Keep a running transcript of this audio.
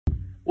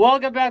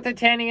Welcome back to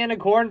Tanning in a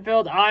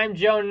Cornfield. I'm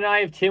Joan and I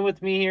have Tim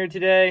with me here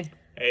today.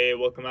 Hey,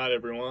 welcome out,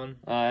 everyone.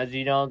 As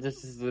you know,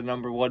 this is the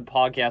number one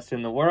podcast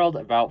in the world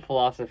about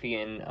philosophy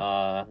and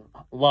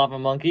lava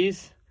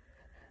monkeys.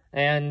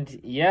 And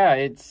yeah,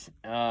 it's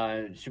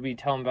should we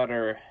tell them about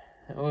our?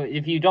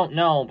 If you don't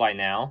know by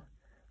now,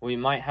 we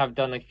might have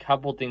done a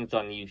couple things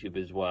on YouTube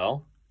as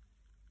well.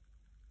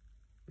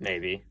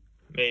 Maybe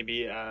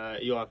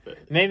You'll have to.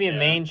 Maybe a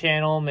main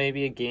channel,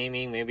 maybe a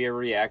gaming, maybe a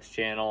reacts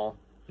channel.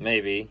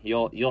 Maybe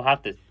you'll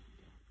have to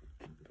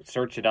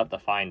search it up to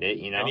find it,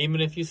 you know. And even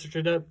if you search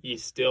it up, you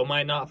still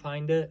might not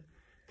find it,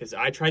 because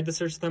I tried to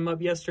search them up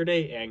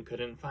yesterday and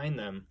couldn't find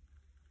them.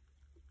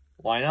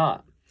 Why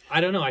not? I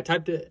don't know. I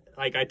typed it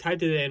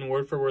in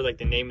word for word, like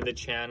the name of the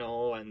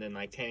channel, and then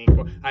like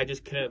Tanning. I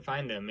just couldn't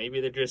find them.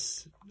 Maybe they're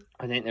just.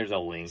 I think there's a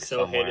link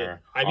so somewhere. Hidden.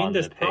 I mean,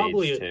 there's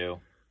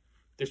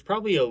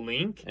probably a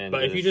link,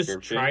 but if you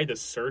just try to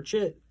search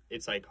it,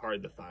 it's like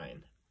hard to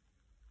find.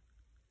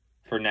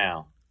 For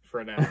now.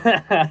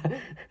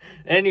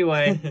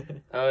 Anyway,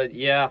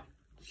 yeah,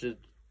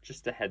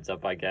 just a heads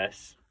up, I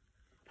guess.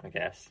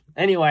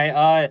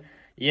 Anyway,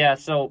 yeah.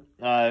 So,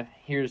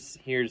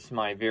 here's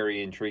my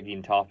very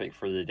intriguing topic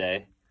for the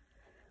day.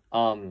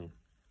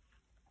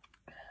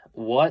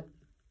 What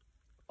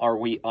are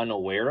we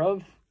unaware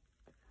of,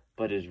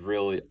 but is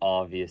really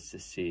obvious to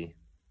see?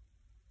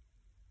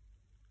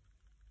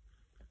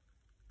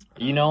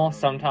 You know,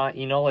 sometimes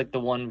like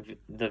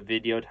the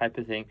video type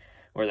of thing,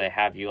 where they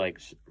have you like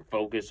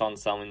focus on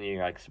someone and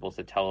you're like supposed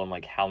to tell them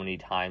like how many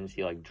times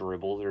he like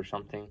dribbles or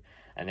something,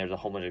 and there's a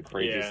whole bunch of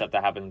crazy stuff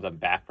that happens in the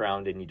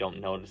background and you don't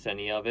notice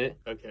any of it.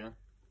 Okay.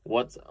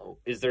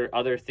 Is there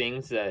other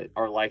things that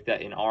are like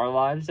that in our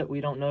lives that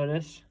we don't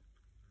notice?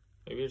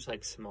 Maybe it's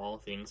like small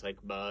things like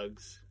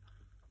bugs.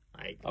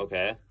 Like,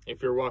 okay,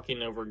 if you're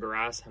walking over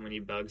grass, how many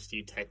bugs do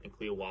you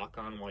technically walk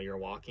on while you're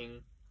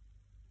walking?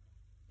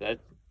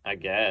 That, I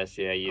guess,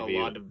 yeah, a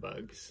lot of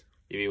bugs.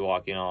 You'd be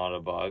walking on a lot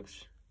of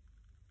bugs.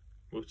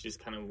 Which is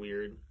kind of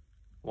weird.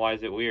 Why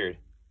is it weird?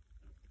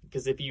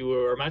 Because if you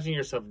were imagining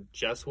yourself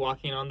just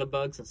walking on the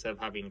bugs instead of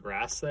having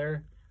grass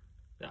there,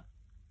 that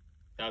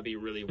would be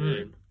really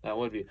weird. That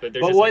would be. But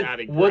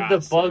would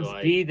the bugs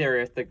be there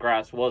if the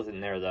grass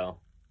wasn't there, though?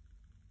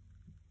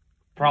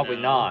 Probably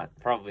not.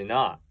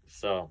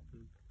 So.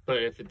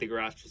 But if the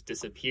grass just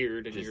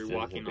disappeared and you're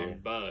walking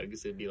on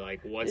bugs, it'd be like,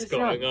 what's it's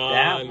going on?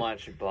 That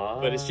much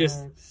bugs. But it's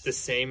just the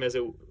same as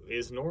it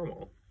is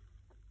normal.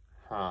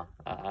 Huh.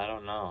 I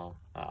don't know.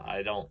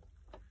 I don't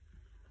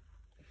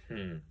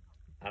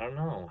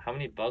know. How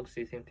many bugs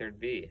do you think there'd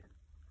be?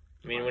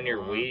 I mean, when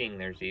you're weeding,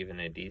 there's even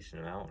a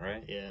decent amount,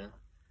 right? Yeah.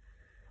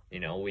 You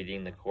know,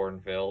 weeding the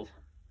cornfield.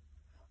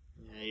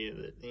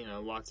 Yeah,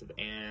 lots of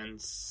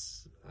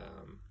ants,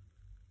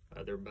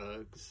 other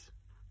bugs.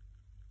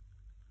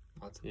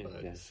 Lots of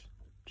bugs. Yes.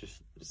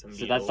 Just so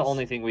that's the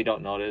only thing we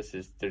don't notice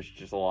is there's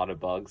just a lot of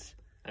bugs.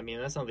 I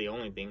mean, that's not the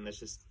only thing. That's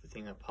just the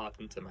thing that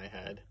popped into my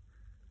head.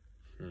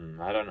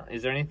 I don't know.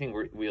 Is there anything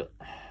we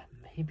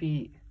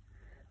maybe?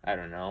 I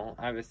don't know.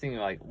 I was thinking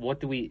like,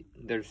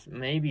 there's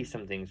maybe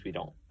some things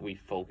we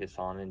focus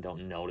on and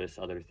don't notice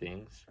other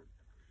things.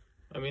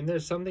 I mean,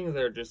 there's some things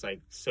that are just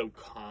like so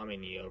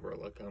common you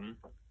overlook them.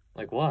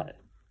 Like what?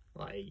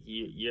 Like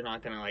you're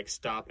not gonna like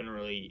stop and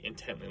really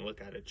intently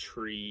look at a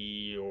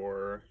tree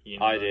or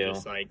I do.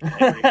 Just like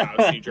every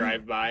house you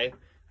drive by.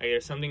 Like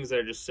there's some things that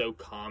are just so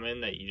common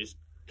that you just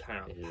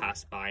kind of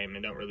pass by them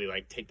and don't really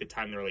like take the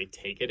time to really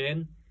take it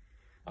in.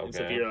 Okay. And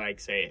so if you're like,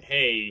 say,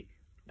 hey,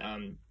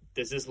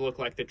 does this look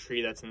like the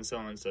tree that's in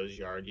so-and-so's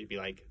yard? You'd be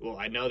like, well,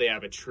 I know they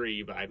have a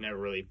tree, but I've never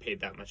really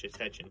paid that much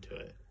attention to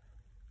it.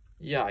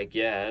 Yeah, I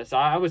guess.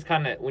 I was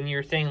kind of, when you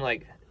were saying,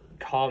 like,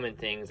 common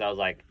things, I was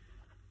like,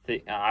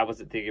 I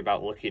wasn't thinking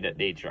about looking at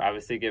nature. I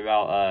was thinking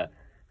about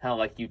how,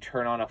 like, you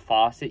turn on a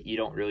faucet, you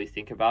don't really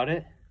think about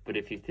it. But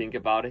if you think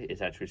about it,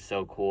 it's actually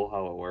so cool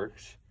how it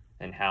works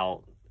and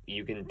how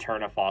you can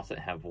turn a faucet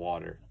and have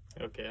water.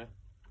 Okay.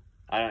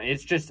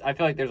 It's just, I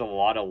feel like there's a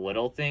lot of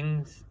little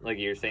things, like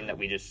you're saying, that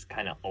we just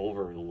kind of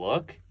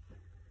overlook.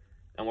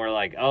 And we're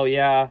like, oh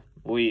yeah,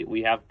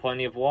 we have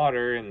plenty of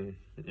water and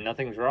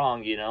nothing's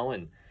wrong,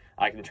 and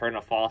I can turn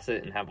a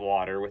faucet and have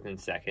water within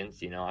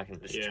seconds, I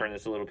can just turn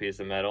this little piece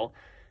of metal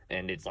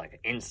and it's like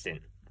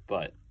instant.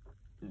 But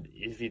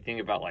if you think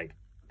about like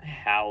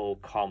how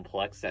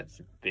complex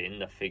that's been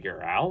to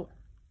figure out,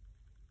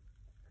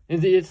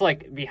 it's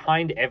like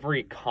behind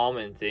every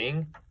common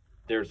thing,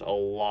 there's a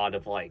lot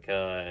of like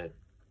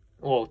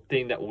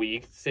thing that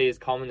we say is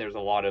common, there's a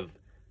lot of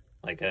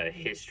like a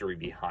history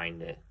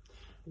behind it.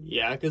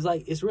 Yeah, because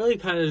like it's really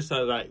kind of just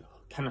a like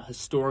kind of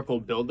historical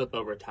buildup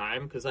over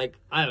time. Because like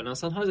I don't know,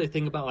 sometimes I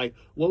think about like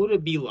what would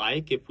it be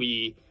like if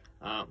we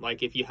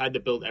if you had to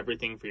build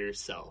everything for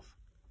yourself.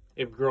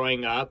 If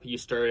growing up you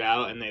started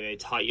out and they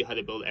taught you how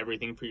to build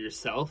everything for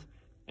yourself,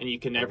 and you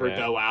can never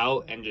go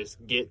out and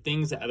just get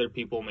things that other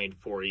people made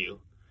for you.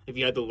 If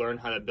you had to learn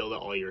how to build it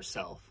all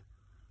yourself.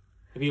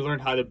 If you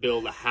learned how to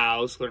build a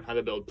house, learn how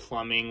to build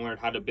plumbing, learn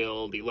how to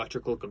build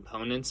electrical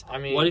components, I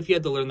mean, what if you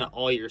had to learn that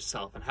all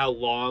yourself? And how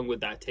long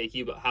would that take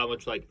you? But how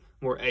much like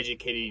more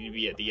educated you'd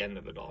be at the end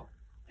of it all?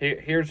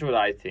 here's what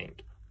I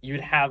think.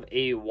 You'd have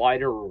a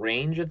wider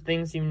range of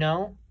things you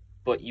know,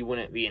 but you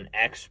wouldn't be an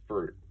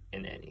expert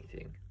in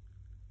anything.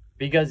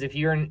 Because if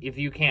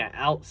you can't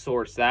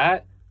outsource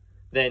that,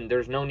 then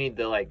there's no need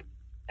to like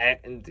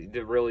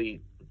to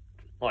really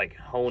like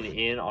hone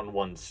in on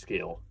one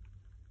skill.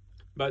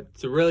 But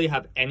to really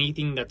have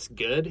anything that's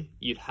good,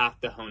 you'd have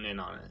to hone in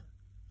on it.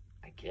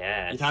 I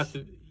guess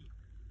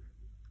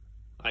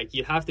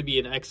you'd have to be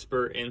an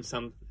expert in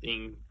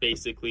something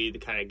basically to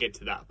kind of get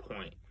to that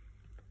point.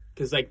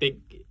 Because like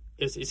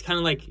it's kind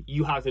of like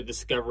you have to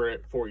discover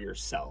it for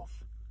yourself.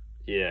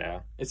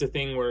 Yeah. It's a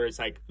thing where it's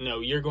like, no,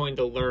 you're going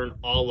to learn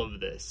all of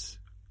this.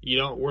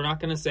 We're not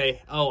going to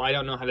say, oh, I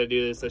don't know how to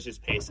do this, let's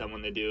just pay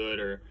someone to do it,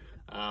 or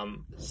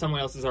someone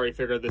else has already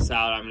figured this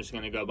out, I'm just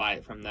going to go buy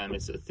it from them.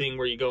 It's a thing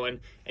where you go in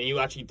and you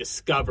actually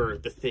discover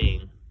the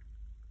thing.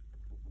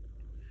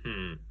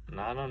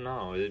 I don't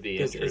know. It'd be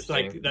interesting. It's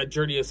like that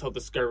journey of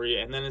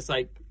self-discovery, and then it's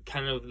like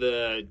kind of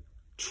the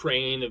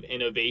train of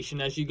innovation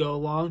as you go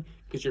along,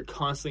 because you're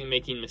constantly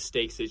making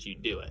mistakes as you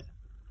do it.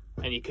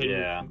 And you could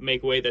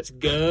make a way that's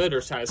good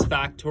or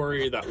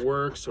satisfactory or that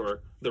works,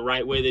 or the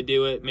right way to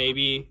do it.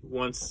 Maybe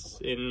once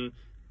in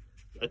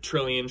a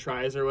trillion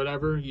tries or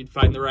whatever, you'd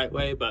find the right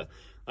way. But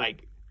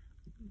like,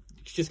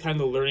 it's just kind of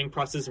the learning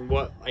process. And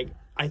what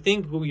I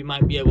think we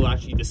might be able to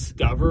actually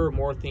discover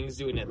more things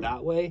doing it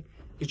that way,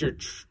 because you're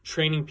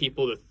training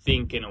people to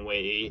think in a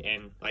way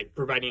and like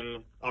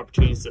providing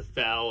opportunities to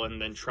fail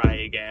and then try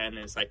again. And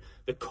it's like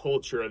the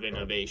culture of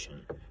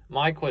innovation.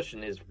 My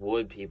question is,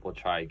 would people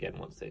try again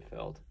once they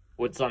failed?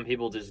 Would some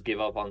people just give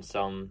up on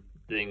some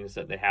things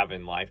that they have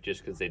in life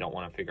just because they don't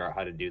want to figure out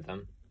how to do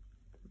them?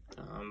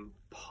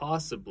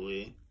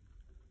 Possibly.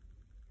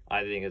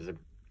 I think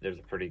there's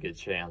a pretty good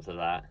chance of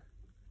that.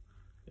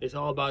 It's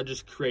all about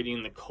just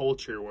creating the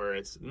culture where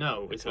it's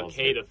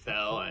okay to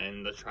fail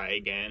and to try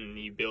again. And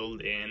you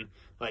build in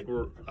like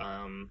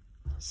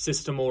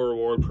systemal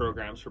reward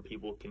programs for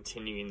people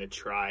continuing to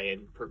try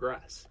and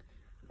progress.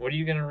 What are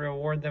you going to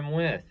reward them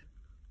with?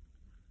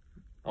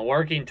 A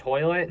working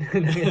toilet?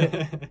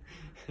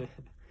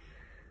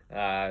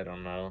 I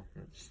don't know.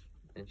 It's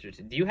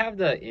interesting. Do you have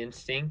the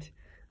instinct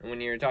when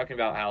you're talking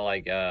about how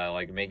like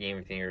making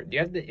everything? Do you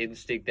have the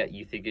instinct that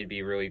you think it'd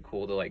be really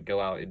cool to like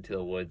go out into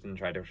the woods and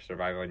try to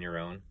survive on your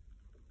own?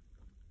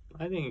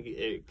 I think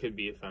it could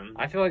be fun.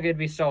 I feel like it'd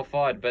be so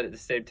fun, but at the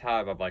same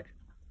time, I'm like,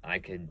 I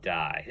could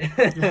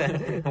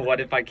die.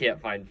 What if I can't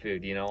find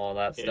food? You know, all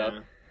that stuff.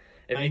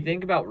 If you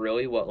think about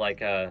really what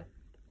like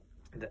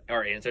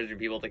our ancestors,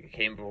 people that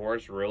came before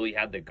us, really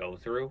had to go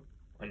through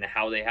and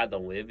how they had to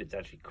live, it's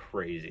actually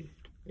crazy.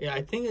 Yeah,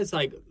 I think it's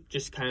like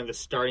just kind of the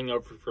starting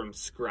over from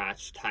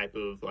scratch type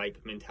of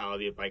like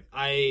mentality of like,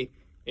 I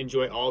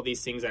enjoy all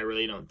these things I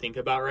really don't think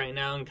about right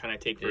now and kind of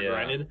take for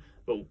granted.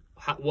 But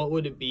what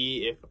would it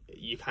be if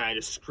you kind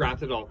of just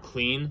scrapped it all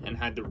clean and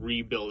had to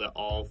rebuild it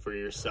all for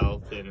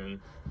yourself, and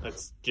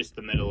that's just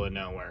the middle of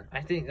nowhere?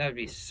 I think that'd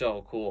be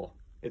so cool.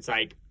 It's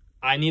like,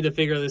 I need to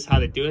figure this how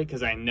to do it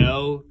because I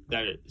know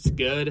that it's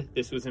good.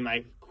 This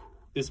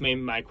made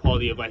my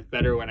quality of life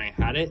better when I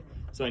had it.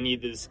 So I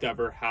need to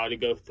discover how to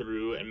go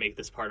through and make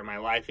this part of my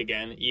life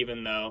again,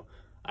 even though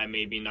I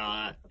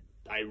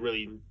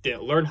really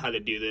didn't learn how to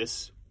do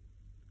this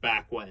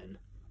back when.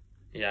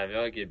 Yeah, I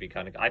feel like it'd be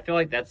kind of... I feel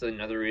like that's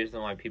another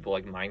reason why people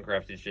like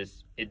Minecraft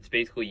is it's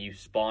basically you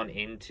spawn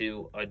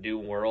into a new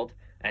world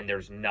and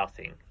there's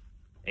nothing.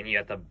 And you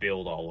have to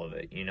build all of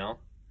it, you know?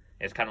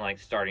 It's kind of like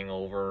starting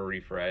over,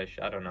 refresh.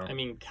 I don't know. I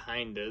mean,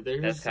 kind of.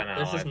 There's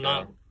just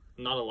not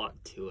a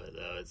lot to it,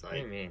 though. It's like, what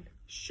do you mean?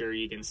 Sure,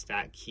 you can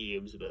stack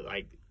cubes, but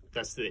like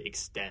that's the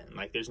extent.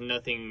 Like, there's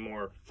nothing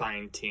more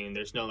fine-tuned.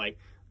 There's no like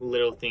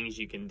little things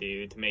you can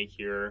do to make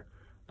your,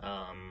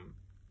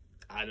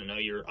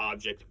 your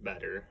object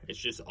better. It's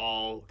just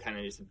all kind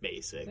of just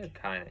basic. It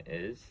kind of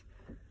is.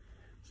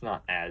 It's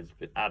not as,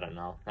 but I don't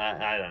know.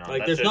 I don't know.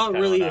 Like, there's not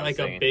really like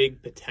a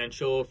big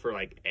potential for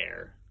like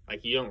error.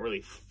 Like, you don't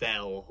really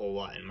fail a whole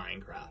lot in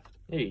Minecraft.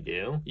 Yeah, you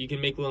do. You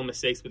can make little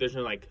mistakes, but there's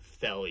no, like,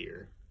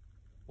 failure.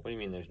 What do you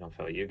mean there's no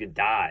failure? You could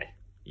die.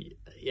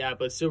 Yeah,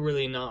 but it's still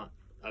really not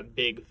a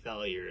big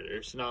failure.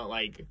 There's not,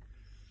 like...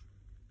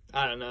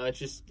 I don't know. It's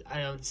just...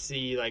 I don't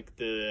see, like,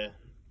 the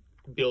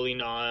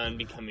building on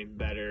becoming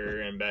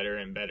better and better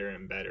and better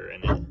and better.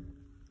 And then,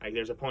 like,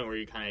 there's a point where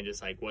you kind of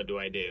just, like, what do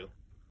I do?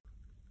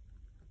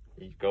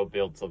 You go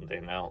build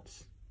something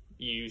else.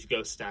 You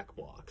go stack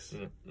blocks.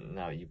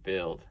 No, you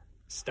build.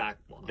 Stack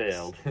blocks.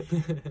 Build.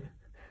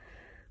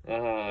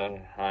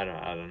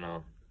 I don't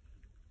know.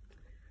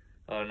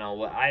 Oh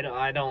no, I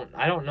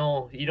don't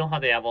know. You know how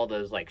they have all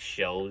those like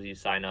shows you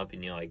sign up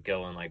and you like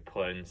go and like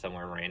put in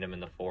somewhere random in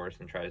the forest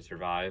and try to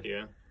survive?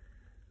 Yeah.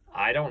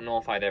 I don't know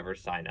if I'd ever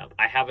sign up.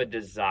 I have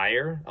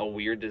a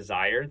weird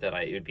desire that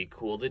it would be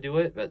cool to do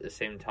it, but at the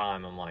same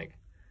time I'm like,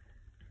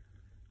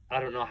 I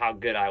don't know how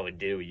good I would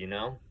do, you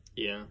know?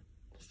 Yeah.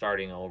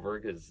 starting over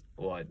because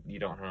you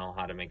don't know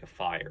how to make a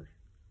fire.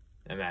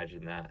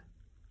 Imagine that.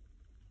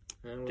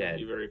 That wouldn't Dead.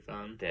 be very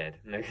fun. Dead.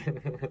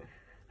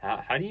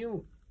 How do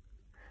you?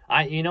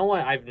 You know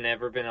what I've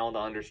never been able to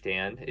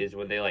understand is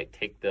when they like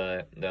take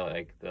the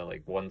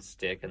one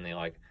stick and they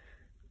like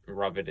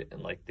rub it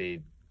and like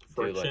they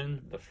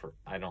Friction. do like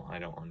I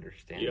don't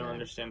understand. You don't that.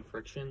 understand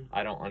friction?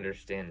 I don't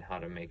understand how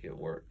to make it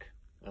work.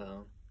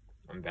 Oh.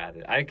 I'm bad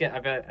at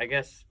it. I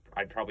guess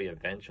I'd probably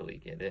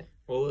eventually get it.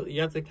 Well,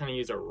 you have to kind of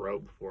use a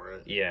rope for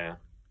it. Yeah.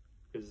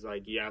 Because,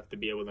 like, you have to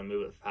be able to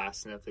move it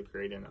fast enough to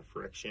create enough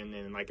friction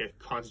and, like, a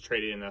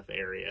concentrated enough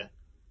area.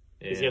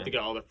 Because you have to get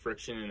all the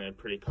friction in a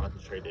pretty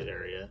concentrated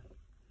area.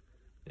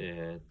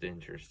 Yeah, it's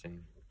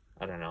interesting.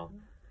 I don't know.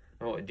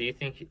 Well, do you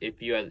think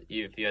if you had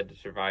to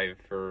survive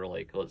for,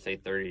 like, let's say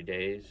 30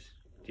 days,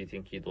 do you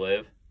think you'd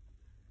live?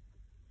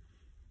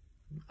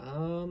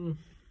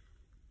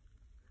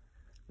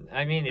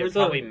 I mean, it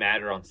probably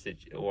matter on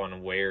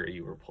where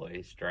you were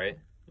placed, right?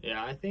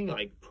 Yeah, I think,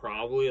 like,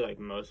 probably, like,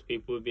 most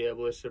people would be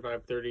able to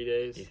survive 30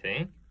 days. You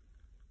think?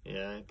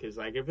 Yeah, because,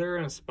 like, if they're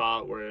in a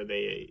spot where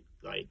they,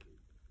 like,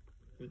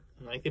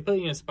 they put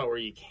you in a spot where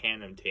you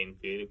can obtain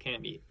food,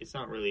 it's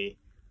not really,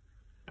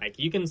 like,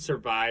 you can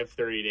survive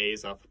 30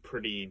 days off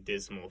pretty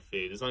dismal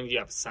food. As long as you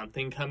have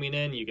something coming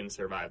in, you can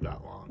survive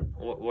that long.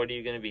 What are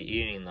you going to be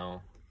eating,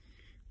 though?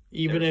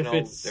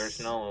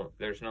 There's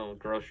no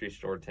grocery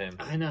store, Tim.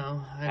 I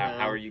know.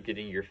 How are you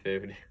getting your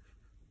food?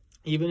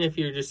 Even if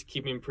you're just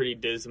keeping pretty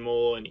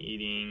dismal and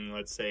eating,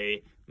 let's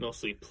say,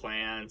 mostly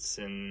plants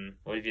and...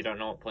 What if you don't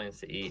know what plants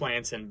to eat?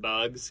 Plants and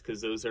bugs,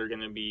 because those are going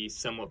to be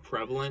somewhat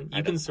prevalent.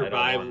 You can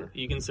survive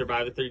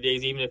the 30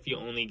 days, even if you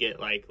only get,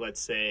 like,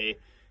 let's say,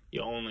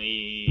 you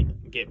only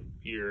get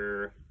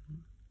your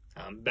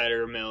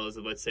better meals.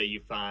 Let's say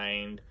you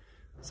find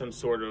some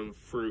sort of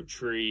fruit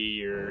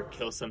tree or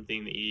kill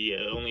something to eat.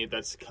 Only if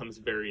that becomes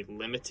very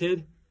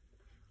limited.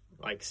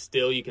 Like,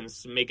 still, you can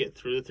make it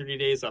through the 30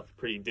 days off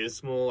pretty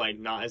dismal, like,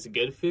 not as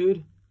good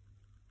food.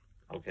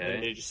 Okay.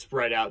 And they just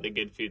spread out the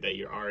good food that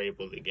you are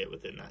able to get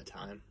within that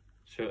time.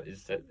 So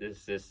is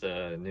this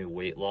a new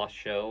weight loss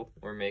show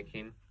we're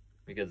making?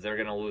 Because they're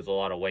going to lose a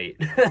lot of weight.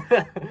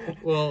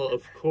 Well,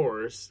 of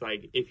course.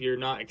 Like, if you're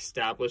not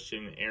established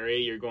in an area,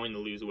 you're going to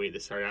lose weight to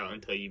start out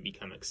until you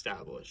become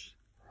established.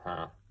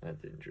 Huh.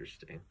 That's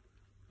interesting.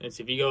 And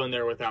so if you go in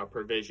there without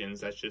provisions,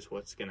 that's just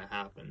what's going to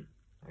happen.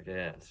 I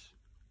guess.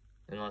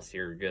 Unless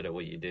you're good at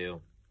what you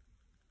do.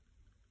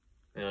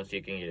 Unless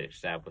you can get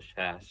established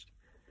fast.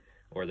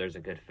 Or there's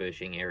a good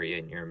fishing area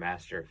and you're a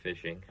master at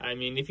fishing. I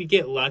mean, if you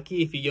get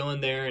lucky, if you go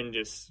in there and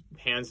just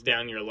hands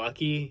down you're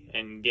lucky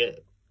and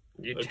get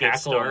a good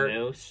start. A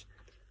noose.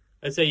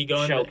 Let's say you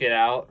go in choke it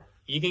out.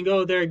 You can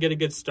go there, get a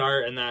good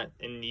start,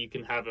 and you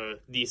can have a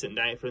decent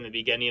night from the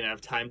beginning and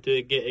have time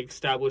to get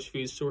established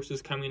food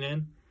sources coming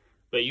in.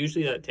 But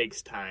usually that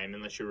takes time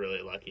unless you're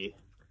really lucky.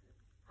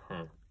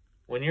 Huh.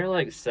 When you're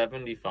like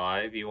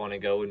 75, you want to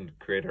go and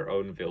create our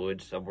own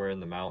village somewhere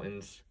in the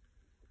mountains?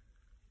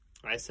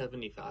 Why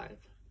 75?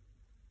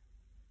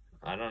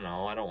 I don't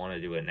know. I don't want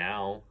to do it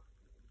now.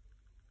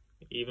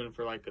 Even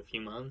for like a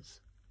few months?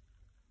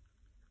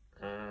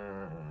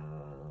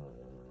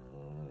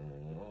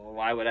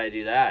 Why would I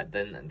do that?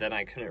 Then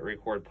I couldn't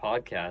record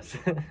podcasts.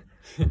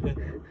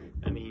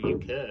 I mean, you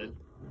could.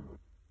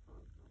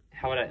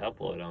 How would I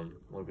upload them?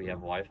 Would we have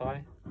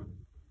Wi-Fi?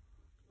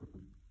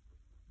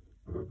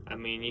 I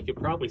mean, you could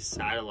probably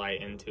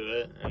satellite into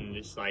it and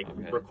just, like,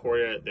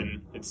 record it,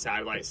 then it's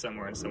satellite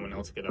somewhere and someone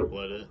else could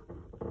upload it.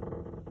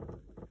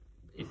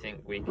 You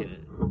think we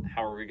can...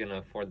 How are we going to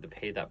afford to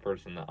pay that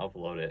person to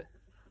upload it?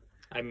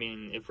 I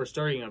mean, if we're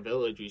starting a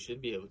village, we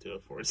should be able to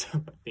afford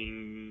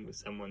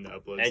someone to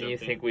upload something. And you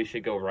think we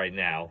should go right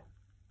now?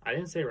 I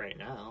didn't say right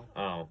now.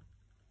 Oh.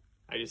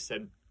 I just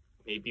said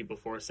maybe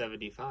before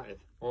 75.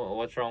 Well,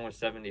 what's wrong with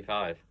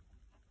 75?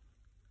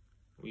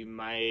 We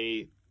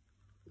might...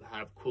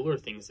 have cooler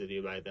things to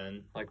do by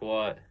then. Like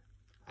what?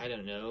 I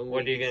don't know.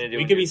 What are you going to do?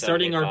 We could be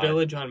starting our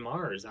village on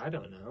Mars. I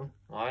don't know.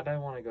 Why'd I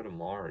want to go to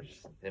Mars?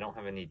 They don't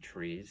have any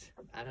trees.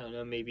 I don't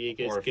know. Maybe it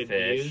gets good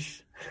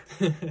fish.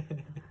 views.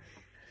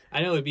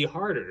 I know it'd be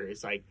harder.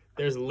 It's like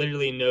there's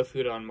literally no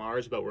food on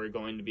Mars, but we're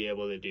going to be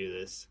able to do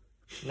this.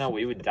 No,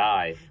 we would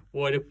die.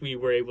 What if we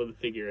were able to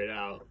figure it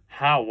out?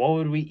 How? What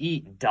would we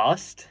eat?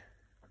 Dust?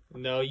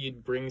 No,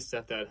 you'd bring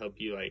stuff that would help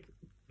you, like,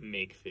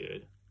 make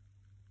food.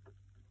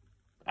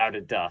 Out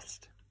of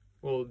dust.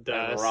 Well,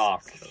 dust. And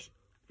rocks.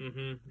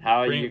 Mm-hmm. How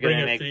are you going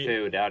to make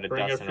food out of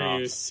dust and rocks? Bring a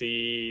few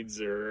seeds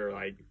or,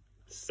 like,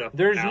 stuff.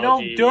 There's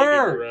no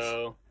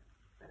dirt!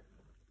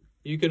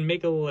 You can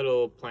make a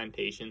little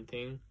plantation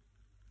thing.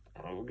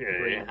 Okay.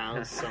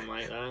 Greenhouse, something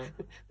like that.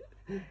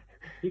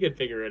 You could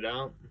figure it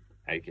out.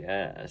 I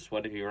guess.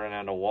 What if you run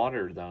out of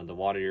water, though, to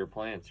water your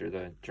plants or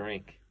to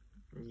drink?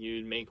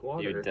 You'd make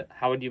water.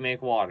 How would you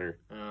make water?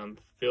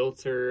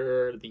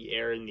 Filter the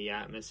air in the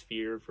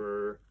atmosphere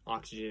for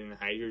oxygen and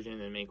hydrogen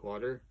and make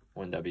water.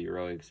 Wouldn't that be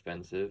really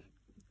expensive?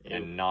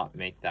 And not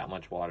make that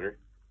much water?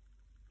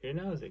 Who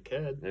knows? It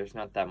could. There's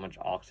not that much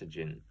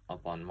oxygen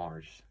up on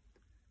Mars.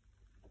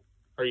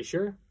 Are you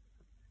sure?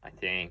 I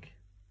think.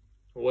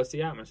 Well, what's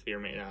the atmosphere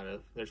made out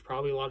of? There's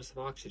probably lots of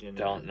oxygen in it.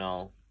 Don't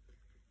know.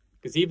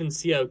 Because even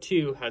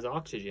CO2 has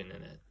oxygen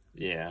in it.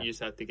 Yeah. You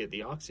just have to get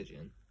the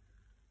oxygen.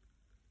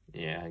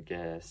 Yeah, I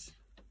guess.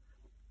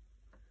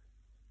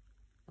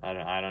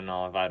 I don't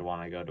know if I'd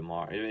want to go to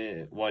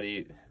Mars.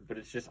 But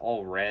it's just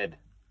all red.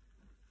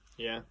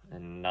 Yeah.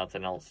 And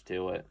nothing else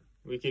to it.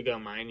 We could go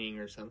mining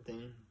or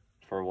something.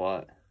 For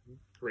what?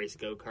 Race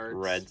go-karts.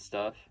 Red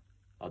stuff?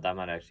 Oh, that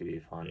might actually be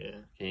fun. Yeah.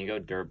 Can you go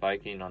dirt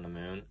biking on the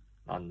moon?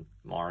 On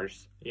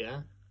Mars?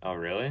 Yeah. Oh,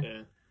 really?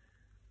 Yeah.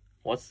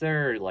 What's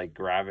their,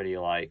 gravity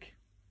like?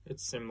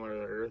 It's similar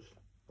to Earth.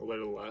 A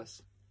little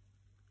less.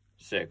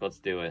 Sick, let's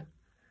do it.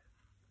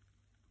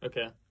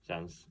 Okay.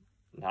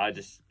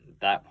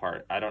 That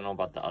part, I don't know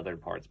about the other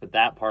parts, but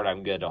that part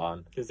I'm good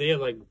on. Because they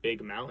have,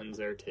 big mountains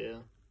there,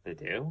 too. They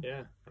do?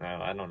 Yeah. Oh,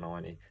 I don't know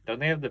any. Don't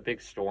they have the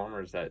big storm,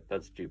 or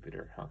that's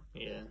Jupiter, huh?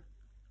 Yeah.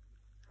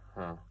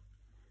 Huh.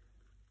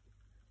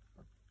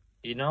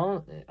 You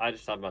know, I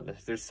just thought about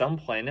this. There's some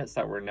planets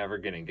that we're never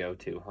going to go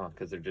to, huh?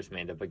 Because they're just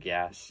made up of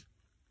gas.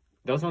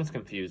 Those ones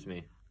confuse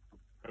me.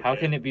 Okay. How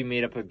can it be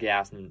made up of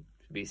gas and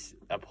be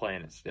a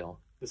planet still?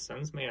 The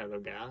sun's made out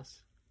of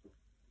gas.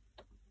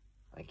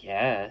 I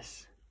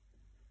guess.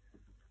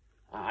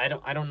 I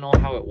don't know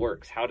how it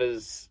works. How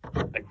does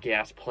a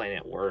gas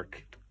planet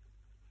work?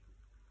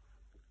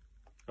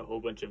 A whole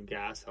bunch of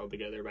gas held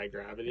together by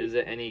gravity. Is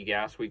it any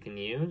gas we can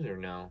use or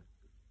no?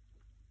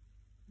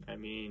 I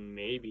mean,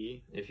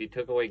 maybe. If you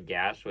took away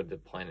gas, would the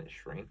planet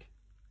shrink?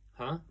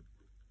 Huh?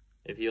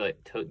 If you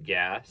took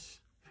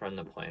gas from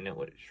the planet,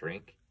 would it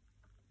shrink?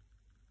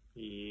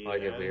 Yes,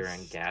 if we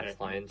ran gas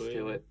lines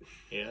to it?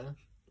 Yeah.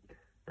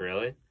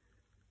 Really?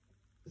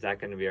 Is that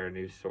going to be our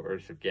new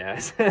source of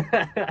gas?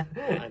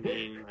 I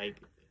mean,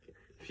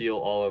 fuel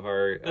all of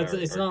our.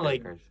 It's not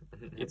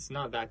it's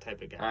not that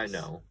type of gas. I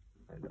know.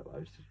 I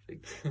was just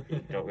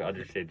don't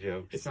understand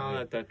jokes. It's not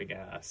that type of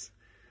gas.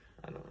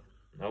 I don't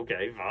know.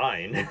 Okay,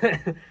 fine.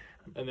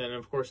 And then,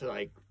 of course,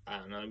 I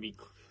don't know, it'd be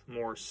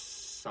more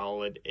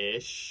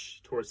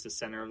solid-ish towards the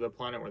center of the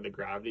planet where the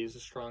gravity is the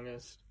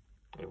strongest.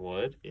 It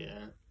would?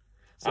 Yeah.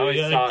 So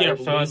you get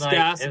loose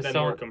gas and then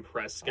more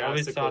compressed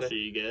gas the closer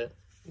you get.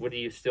 Would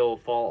you still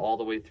fall all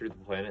the way through the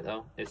planet,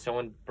 though? If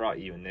someone brought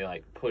you and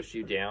they, push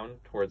you down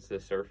towards the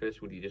surface,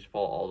 would you just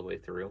fall all the way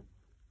through?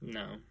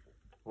 No.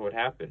 What would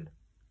happen?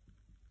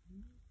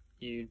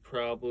 You'd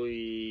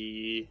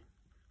probably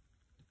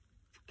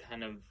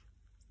kind of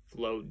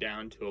float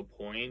down to a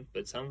point,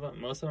 but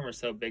most of them are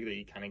so big that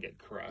you kind of get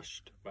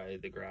crushed by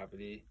the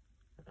gravity.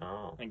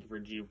 Oh. For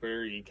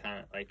Jupiter, you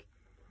kind of,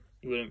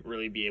 you wouldn't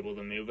really be able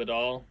to move at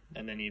all,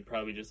 and then you'd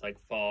probably just,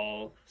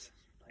 fall...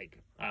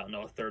 I don't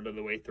know, a third of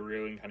the way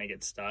through and kind of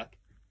get stuck.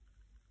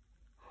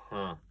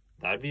 Huh.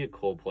 That'd be a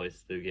cool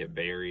place to get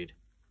buried.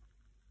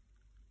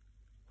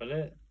 Would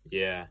it?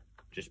 Yeah.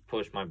 Just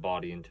push my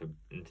body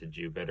into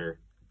Jupiter.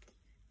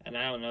 And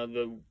I don't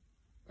know,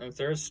 if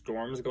there's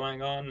storms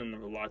going on and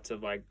there are lots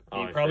of,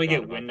 you probably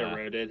get wind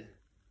eroded.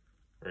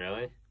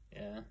 Really?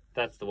 Yeah.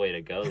 That's the way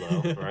to go,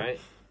 though, right?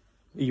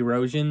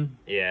 Erosion?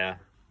 Yeah.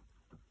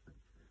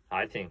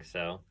 I think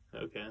so.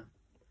 Okay.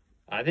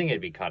 I think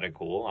it'd be kind of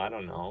cool. I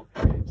don't know.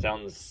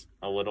 Sounds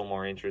a little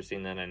more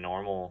interesting than a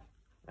normal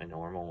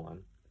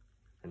one.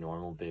 A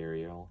normal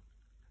burial.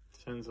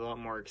 Sounds a lot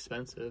more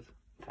expensive.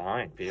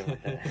 Fine, be with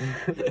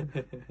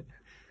it.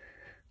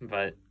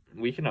 But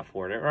we can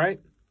afford it, right?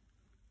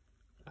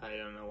 I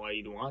don't know why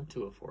you'd want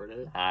to afford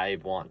it. I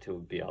want to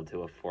be able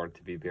to afford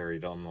to be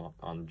buried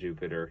on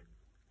Jupiter.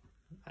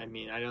 I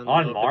mean, I don't know.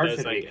 On Mars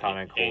would be kind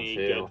of cool too.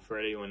 Good for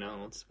anyone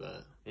else,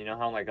 but you know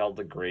how all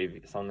the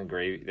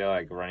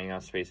they're running out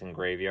of space in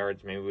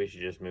graveyards. Maybe we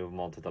should just move them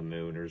all to the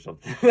moon or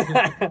something.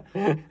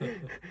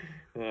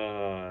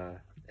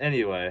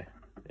 Anyway,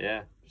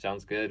 yeah,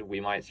 sounds good. We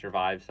might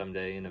survive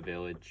someday in a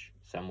village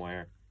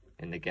somewhere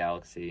in the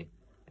galaxy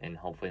and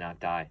hopefully not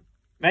die.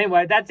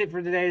 Anyway, that's it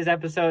for today's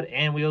episode,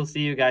 and we'll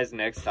see you guys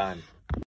next time.